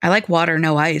water,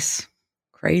 no ice.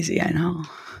 Crazy, I know.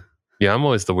 Yeah, I'm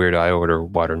always the weird. I order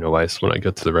water, no ice when I go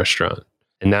to the restaurant.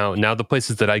 And now the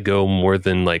places that I go more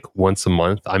than like once a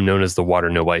month, I'm known as the water,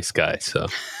 no ice guy. So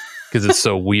because it's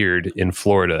so weird in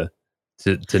Florida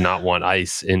to not want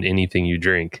ice in anything you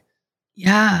drink.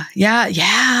 Yeah.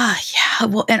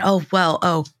 Well, and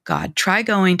oh God, try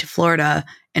going to Florida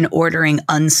and ordering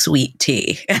unsweet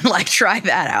tea and like try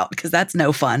that out because that's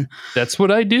no fun. That's what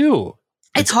I do.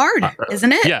 It's hard,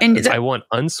 isn't it? Yeah, and I want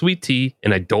unsweet tea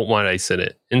and I don't want ice in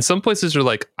it. And some places are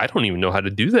like, I don't even know how to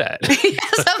do that.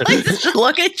 Some places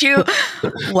look at you.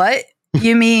 What?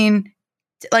 You mean,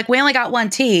 like we only got one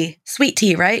tea, sweet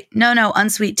tea, right? No,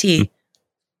 unsweet tea.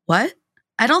 What?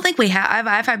 I don't think we have.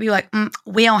 I've had people like,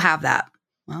 we don't have that.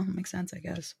 Well, it makes sense, I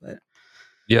guess. But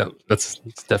yeah, it's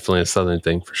definitely a Southern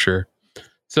thing for sure.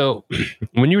 So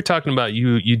when you were talking about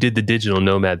you did the digital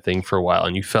nomad thing for a while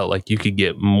and you felt like you could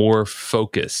get more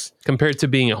focus compared to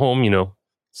being at home,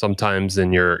 sometimes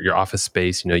in your office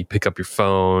space, you pick up your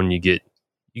phone, you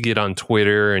get on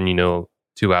Twitter and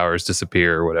 2 hours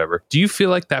disappear or whatever. Do you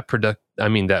feel like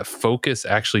that focus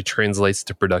actually translates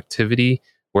to productivity?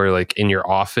 Where like in your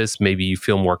office, maybe you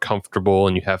feel more comfortable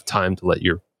and you have time to let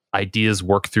your ideas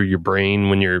work through your brain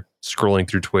when you're scrolling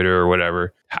through Twitter or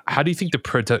whatever. How do you think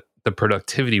the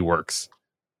productivity works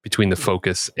between the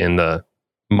focus and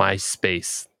my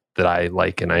space that I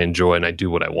like and I enjoy and I do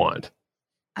what I want?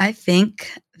 I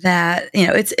think that,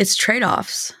 it's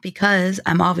trade-offs because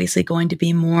I'm obviously going to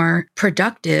be more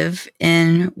productive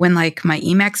in when like my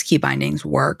Emacs key bindings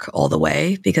work all the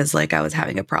way, because like I was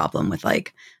having a problem with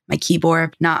like my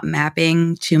keyboard not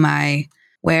mapping to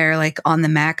where like on the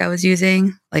Mac I was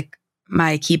using, like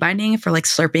my key binding for like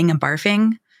slurping and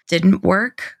barfing didn't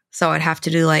work. So I'd have to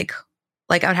do like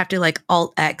I'd have to like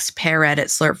Alt X pair edit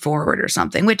slurp forward or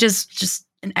something, which is just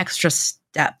an extra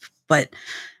step.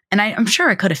 And I'm sure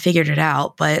I could have figured it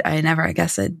out, but I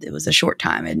guess it was a short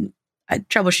time, and I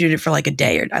troubleshooted it for like a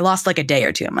day, or I lost like a day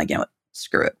or two. I'm like,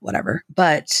 screw it, whatever.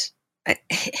 But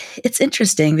it's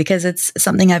interesting because it's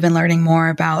something I've been learning more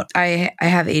about. I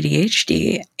have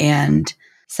ADHD, and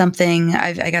something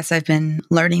I guess I've been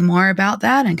learning more about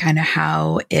that, and kind of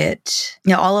how it,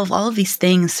 all of these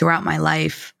things throughout my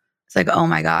life. It's like, oh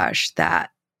my gosh,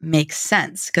 that makes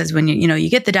sense. Because when you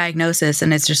get the diagnosis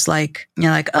and it's just like,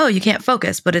 like, oh, you can't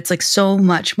focus, but it's like so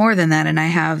much more than that. And I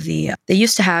have they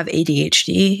used to have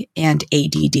ADHD and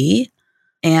ADD,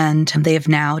 and they have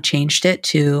now changed it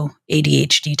to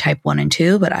ADHD type 1 and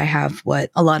 2. But I have what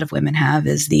a lot of women have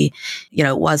is it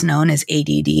was known as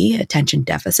ADD, attention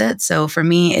deficit. So for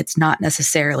me, it's not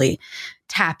necessarily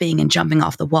tapping and jumping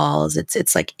off the walls.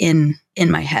 It's like in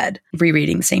my head,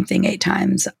 rereading the same thing 8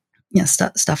 times,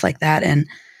 stuff like that. And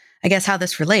I guess how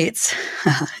this relates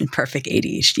in perfect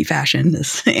ADHD fashion,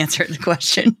 this answer to the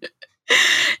question,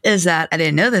 is that I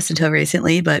didn't know this until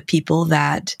recently, but people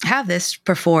that have this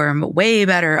perform way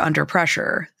better under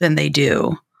pressure than they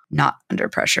do not under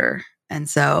pressure. And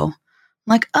so I'm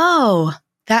like, oh,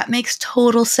 that makes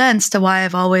total sense to why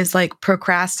I've always like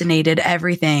procrastinated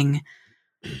everything,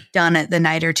 done it the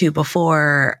night or two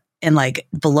before, and like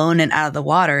blown it out of the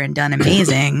water and done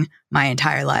amazing my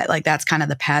entire life. Like that's kind of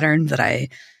the pattern that I'm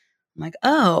like,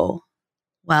 oh,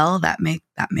 well, that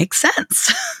makes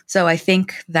sense. So I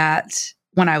think that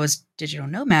when I was digital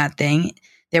nomad thing,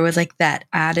 there was like that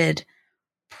added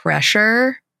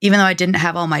pressure. Even though I didn't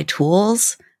have all my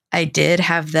tools, I did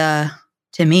have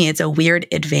to me, it's a weird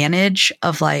advantage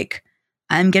of like,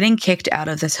 I'm getting kicked out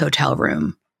of this hotel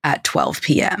room at 12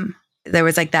 p.m. There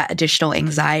was like that additional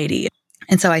anxiety.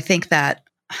 And so I think that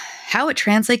how it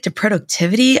translates to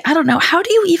productivity, I don't know. How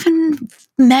do you even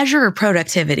measure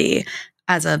productivity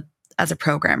as a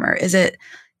programmer? Is it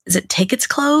tickets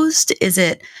closed? Is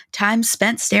it time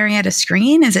spent staring at a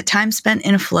screen? Is it time spent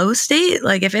in a flow state?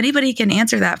 Like if anybody can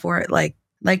answer that for it, like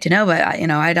to know, but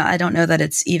I don't know that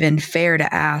it's even fair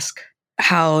to ask,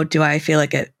 how do I feel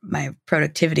like my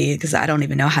productivity? Because I don't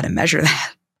even know how to measure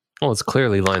that. Well, it's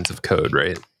clearly lines of code,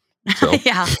 right? So.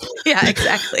 Yeah,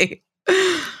 exactly.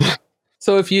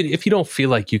 So if you don't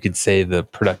feel like you could say the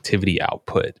productivity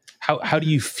output, how do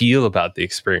you feel about the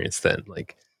experience then?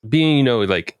 Like being,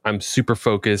 like I'm super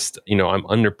focused, I'm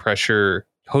under pressure,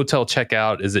 hotel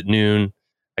checkout is at noon,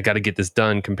 I got to get this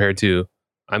done, compared to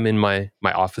I'm in my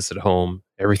office at home,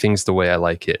 everything's the way I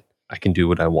like it, I can do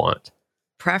what I want.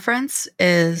 Preference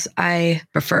is I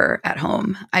prefer at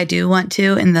home. I do want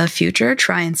to in the future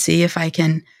try and see if I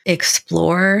can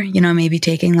explore, maybe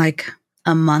taking like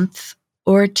a month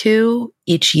or two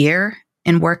each year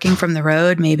and working from the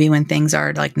road, maybe when things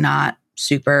are like not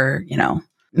super,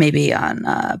 maybe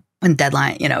on when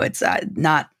deadline, it's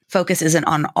not, focus isn't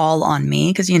all on me,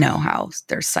 because how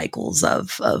there's cycles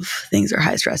of things are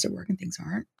high stress at work and things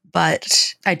aren't.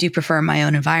 But I do prefer my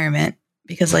own environment,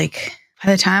 because like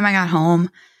by the time I got home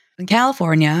in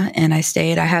California and I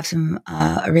have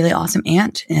a really awesome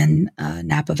aunt in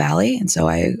Napa Valley. And so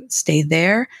I stayed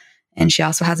there. And she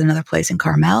also has another place in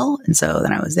Carmel. And so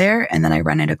then I was there, and then I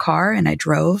rented a car and I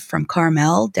drove from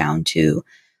Carmel down to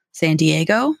San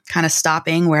Diego, kind of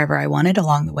stopping wherever I wanted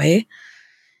along the way.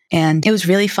 And it was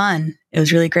really fun. It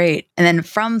was really great. And then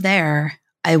from there,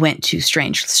 I went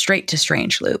straight to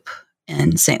Strange Loop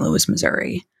in St. Louis,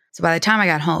 Missouri. So by the time I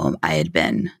got home, I had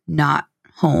been not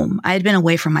home. I had been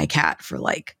away from my cat for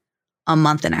like a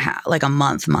month and a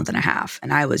half.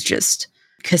 And I was just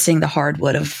kissing the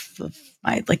hardwood of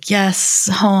my, like, yes,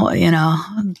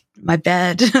 home, my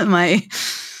bed, my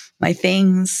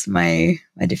things, my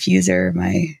diffuser,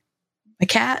 my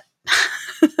cat.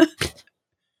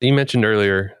 You mentioned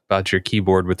earlier about your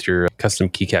keyboard with your custom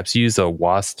keycaps. You use a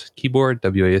WASD keyboard,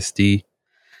 WASD.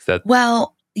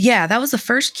 Well, yeah, that was the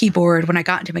first keyboard when I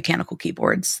got into mechanical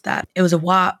keyboards. That it was a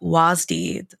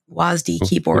WASD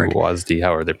keyboard. WASD,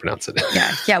 how are they pronouncing it?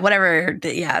 Yeah, whatever.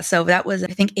 Yeah, so that was,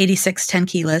 I think, 8610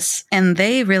 keyless, and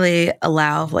they really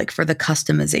allow like for the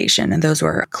customization, and those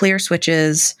were clear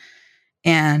switches.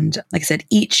 And like I said,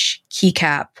 each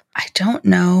keycap, I don't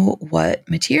know what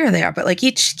material they are, but like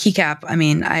each keycap, I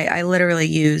mean, I literally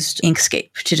used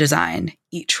Inkscape to design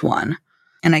each one.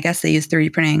 And I guess they use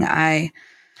 3D printing. I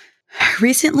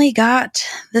recently got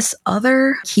this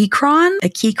other Keychron, a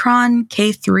Keychron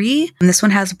K3. And this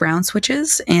one has brown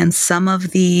switches, and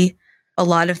a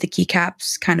lot of the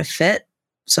keycaps kind of fit.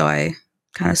 So I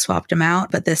kind of swapped them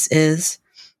out. But this is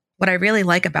what I really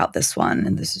like about this one,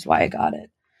 and this is why I got it,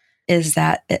 is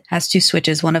that it has 2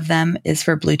 switches. One of them is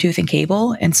for Bluetooth and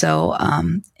cable. And so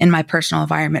in my personal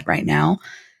environment right now,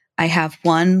 I have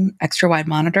one extra wide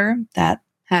monitor that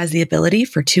has the ability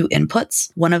for 2 inputs.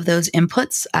 One of those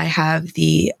inputs, I have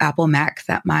the Apple Mac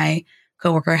that my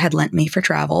coworker had lent me for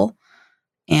travel.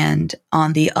 And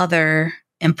on the other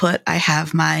input, I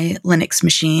have my Linux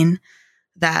machine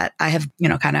that I have,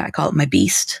 I call it my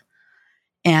beast.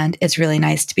 And it's really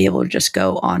nice to be able to just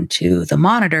go onto the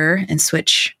monitor and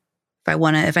switch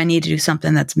if I need to do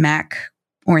something that's Mac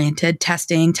oriented,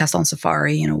 test on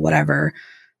Safari, whatever,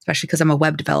 especially because I'm a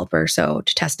web developer. So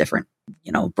to test different,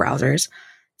 browsers,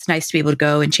 it's nice to be able to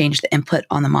go and change the input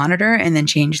on the monitor and then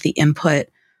change the input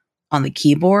on the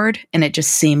keyboard, and it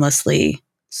just seamlessly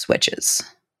switches.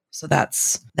 So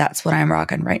that's what I'm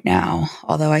rocking right now.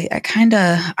 Although I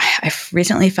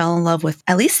recently fell in love with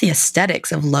at least the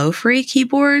aesthetics of low-free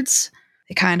keyboards.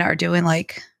 They kind of are doing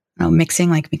mixing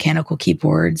like mechanical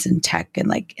keyboards and tech and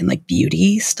like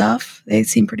beauty stuff. They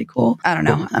seem pretty cool. I don't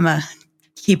know. I'm a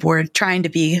keyboard trying to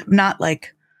be not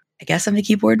like, I guess I'm a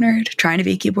keyboard nerd, trying to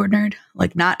be a keyboard nerd,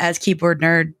 like not as keyboard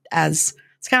nerd as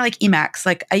it's kind of like Emacs.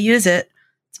 Like I use it.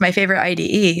 It's my favorite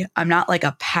IDE. I'm not like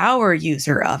a power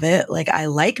user of it. Like I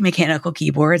like mechanical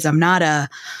keyboards. I'm not a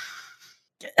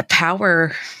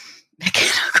power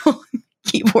mechanical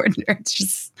keyboard nerd. It's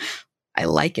just, I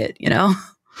like it,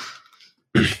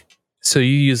 So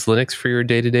you use Linux for your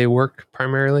day-to-day work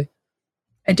primarily?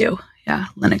 I do. Yeah.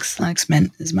 Linux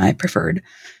Mint is my preferred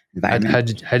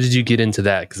environment. How did you get into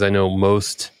that? Because I know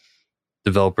most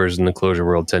developers in the Clojure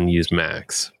world tend to use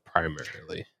Macs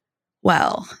primarily.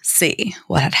 Well, see,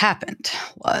 what had happened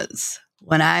was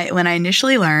when I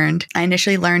initially learned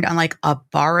on like a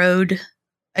borrowed,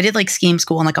 I did like Scheme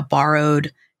School on like a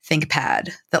borrowed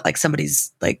ThinkPad that like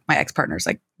somebody's, like my ex-partner's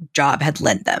like job had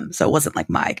lent them. So it wasn't like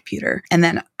my computer. And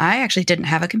then I actually didn't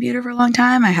have a computer for a long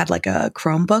time. I had like a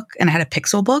Chromebook and I had a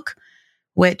Pixelbook,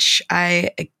 which I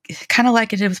kind of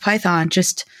like I did with Python,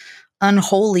 just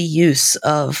unholy use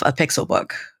of a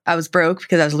Pixelbook. I was broke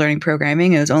because I was learning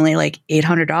programming. It was only like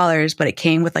 $800, but it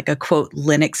came with like a quote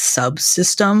Linux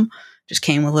subsystem. Just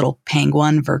came with a little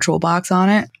Penguin VirtualBox on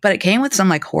it. But it came with some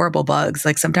like horrible bugs.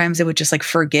 Like sometimes it would just like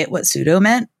forget what sudo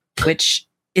meant, which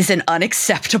is an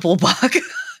unacceptable bug.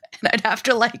 And I'd have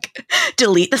to like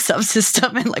delete the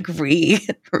subsystem and like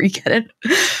re-get it.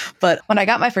 But when I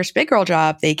got my first big girl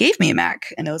job, they gave me a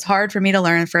Mac, and it was hard for me to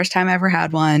learn. The first time I ever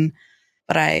had one.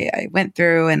 But I went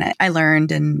through and I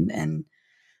learned and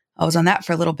I was on that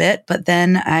for a little bit. But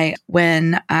then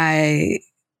when I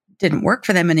didn't work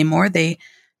for them anymore, they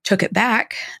took it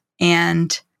back,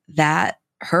 and that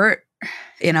hurt.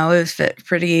 It was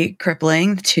pretty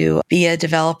crippling to be a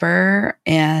developer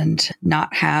and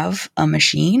not have a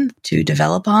machine to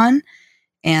develop on.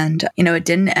 And, it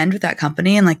didn't end with that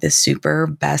company in like the super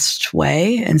best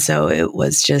way. And so it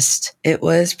was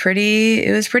a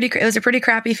pretty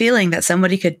crappy feeling that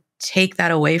somebody could take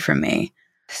that away from me.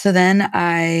 So then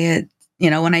I,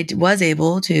 when I was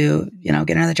able to,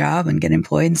 get another job and get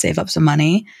employed and save up some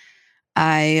money,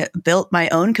 I built my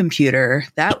own computer.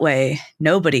 That way,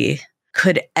 nobody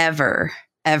could ever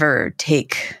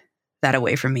take that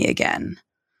away from me again.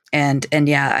 And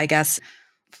yeah, I guess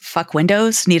fuck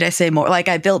Windows. Need I say more? Like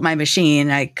I built my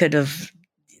machine. I could have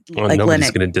like nobody's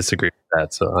Linux. going to disagree with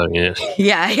that. So I mean,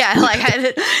 yeah. Like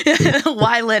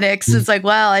why Linux? It's like,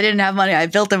 well, I didn't have money. I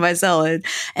built it myself.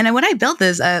 And when I built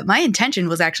this, my intention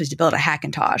was actually to build a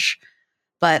Hackintosh.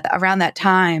 But around that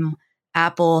time,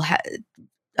 Apple had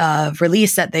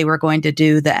released that they were going to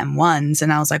do the M1s,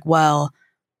 and I was like, well,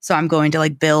 so I'm going to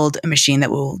like build a machine that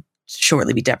will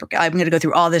shortly be deprecated. I'm going to go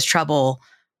through all this trouble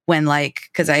when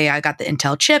because I got the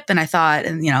Intel chip, and I thought,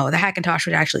 and the Hackintosh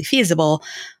was actually feasible.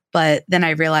 But then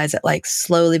I realized that like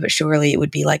slowly but surely it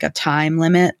would be like a time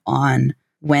limit on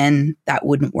when that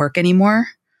wouldn't work anymore.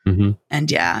 Mm-hmm.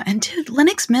 And yeah, and dude,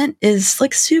 Linux Mint is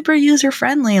like super user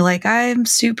friendly. Like I'm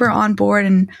super on board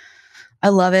and I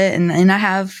love it. And I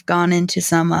have gone into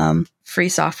some free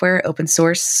software, open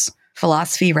source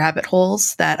philosophy rabbit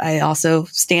holes that I also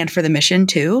stand for the mission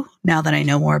too, now that I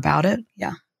know more about it.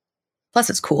 Yeah. Plus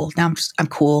it's cool. Now I'm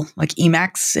cool. Like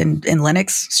Emacs and Linux,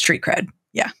 street cred.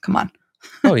 Yeah, come on.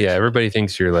 Oh yeah, everybody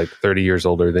thinks you're like 30 years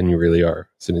older than you really are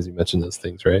as soon as you mention those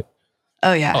things, right?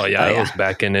 Oh yeah. I was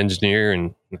back-end engineer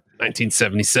in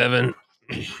 1977.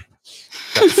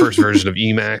 Got the first version of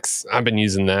Emacs. I've been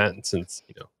using that since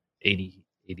 80,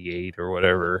 88 or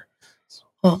whatever.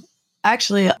 Well,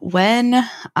 actually,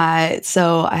 I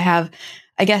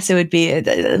guess it would be,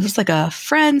 it was like a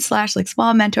friend / like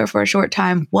small mentor for a short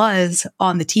time, was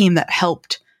on the team that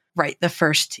helped write the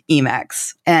first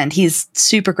Emacs. And he's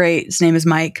super great. His name is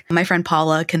Mike. My friend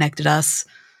Paula connected us.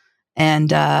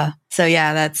 And so,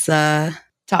 yeah, that's,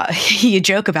 you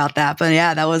joke about that, but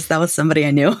yeah, that was somebody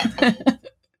I knew.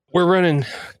 We're running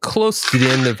close to the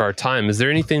end of our time. Is there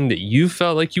anything that you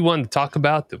felt like you wanted to talk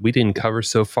about that we didn't cover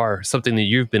so far? Something that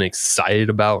you've been excited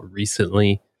about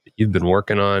recently that you've been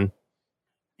working on?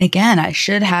 Again, I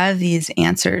should have these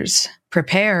answers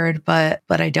prepared, but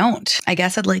I don't. I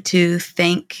guess I'd like to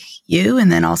thank you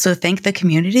and then also thank the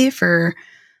community for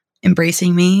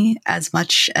embracing me as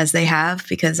much as they have,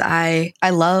 because I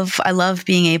love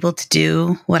being able to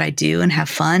do what I do and have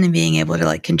fun and being able to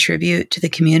like contribute to the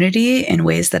community in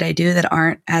ways that I do that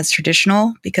aren't as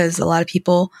traditional, because a lot of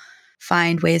people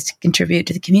find ways to contribute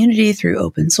to the community through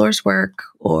open source work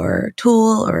or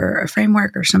tool or a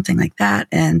framework or something like that.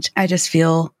 And I just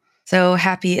feel so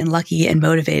happy and lucky and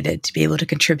motivated to be able to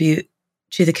contribute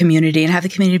to the community and have the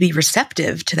community be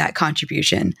receptive to that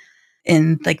contribution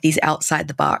in like these outside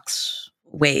the box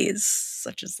ways,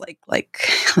 such as like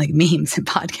memes and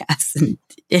podcasts and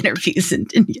interviews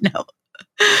and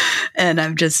and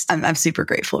I'm super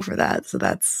grateful for that. So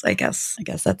that's, I guess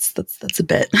that's a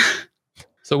bit.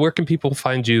 So where can people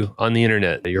find you on the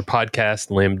internet? Your podcast,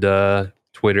 Lambda,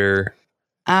 Twitter?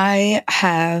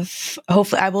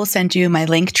 Hopefully I will send you my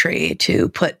link tree to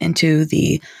put into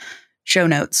the show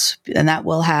notes, and that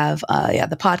will have,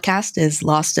 the podcast is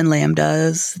Lost in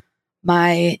Lambdas.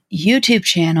 My YouTube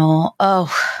channel.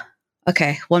 Oh,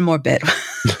 okay. One more bit.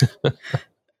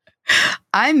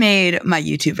 I made my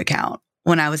YouTube account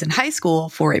when I was in high school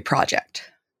for a project.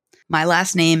 My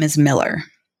last name is Miller.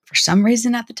 For some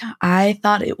reason at the time, I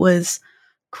thought it was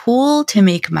cool to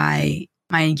make my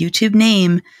YouTube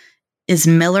name is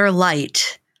Miller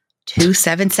Light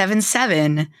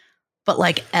 2777, but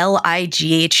like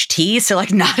LIGHT, so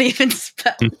like not even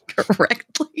spelled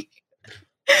correctly.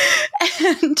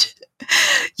 And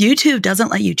YouTube doesn't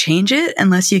let you change it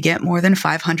unless you get more than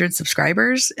 500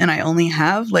 subscribers, and I only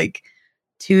have like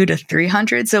 200 to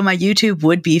 300. So my YouTube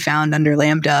would be found under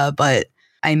Lambda, but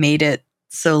I made it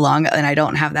so long and I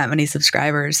don't have that many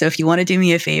subscribers. So if you want to do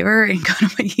me a favor and go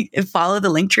to follow the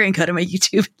link tree and go to my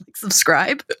YouTube and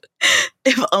subscribe,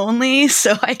 if only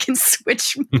so I can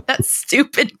switch that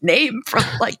stupid name from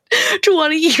like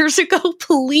 20 years ago,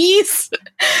 please.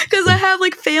 Because I have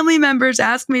like family members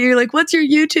ask me, you're like, what's your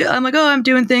YouTube? I'm like, oh, I'm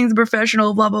doing things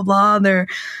professional, blah, blah, blah. And they're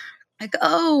like,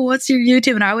 oh, what's your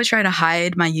YouTube? And I always try to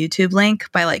hide my YouTube link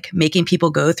by like making people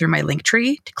go through my link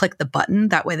tree to click the button.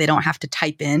 That way they don't have to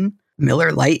type in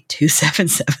Miller Light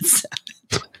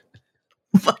 2777.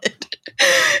 But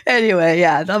anyway,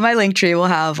 yeah, my link tree will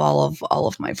have all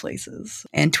of my places,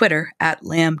 and Twitter at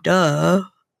Lambda.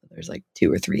 There's like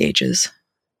 2 or 3 H's.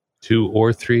 2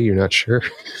 or 3, you're not sure?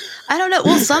 I don't know.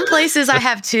 Well, some places I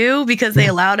have 2 because they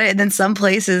allowed it, and then some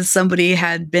places somebody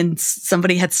had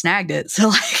snagged it. So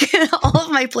like all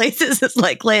of my places is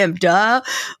like Lambda,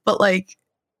 but like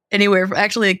anywhere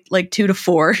actually like 2 to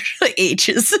 4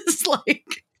 H's is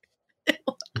like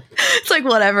it's like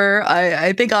whatever.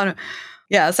 I think on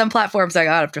some platforms I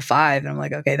got up to 5, and I'm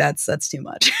like, okay, that's too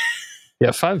much. Yeah,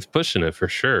 5's pushing it for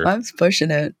sure. 5's pushing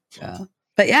it. Yeah.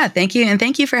 But yeah, thank you. And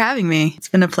thank you for having me. It's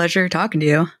been a pleasure talking to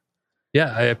you.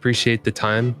 Yeah, I appreciate the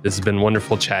time. This has been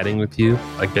wonderful chatting with you.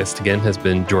 Our guest again has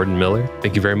been Jordan Miller.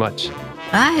 Thank you very much.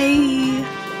 Bye.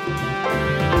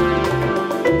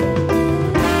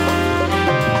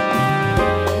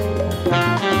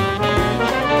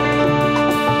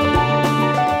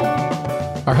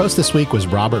 Our host this week was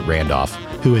Robert Randolph,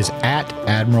 who is at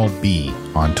Admiral B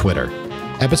on Twitter.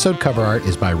 Episode cover art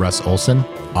is by Russ Olson.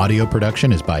 Audio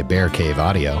production is by Bear Cave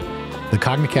Audio. The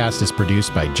Cognicast is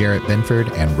produced by Jarrett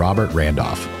Binford and Robert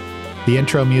Randolph. The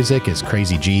intro music is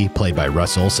Crazy G, played by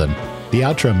Russ Olson. The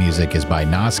outro music is by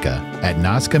Nazca at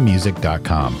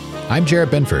nazcamusic.com. I'm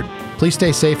Jarrett Binford. Please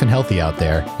stay safe and healthy out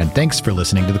there, and thanks for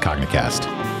listening to the Cognicast.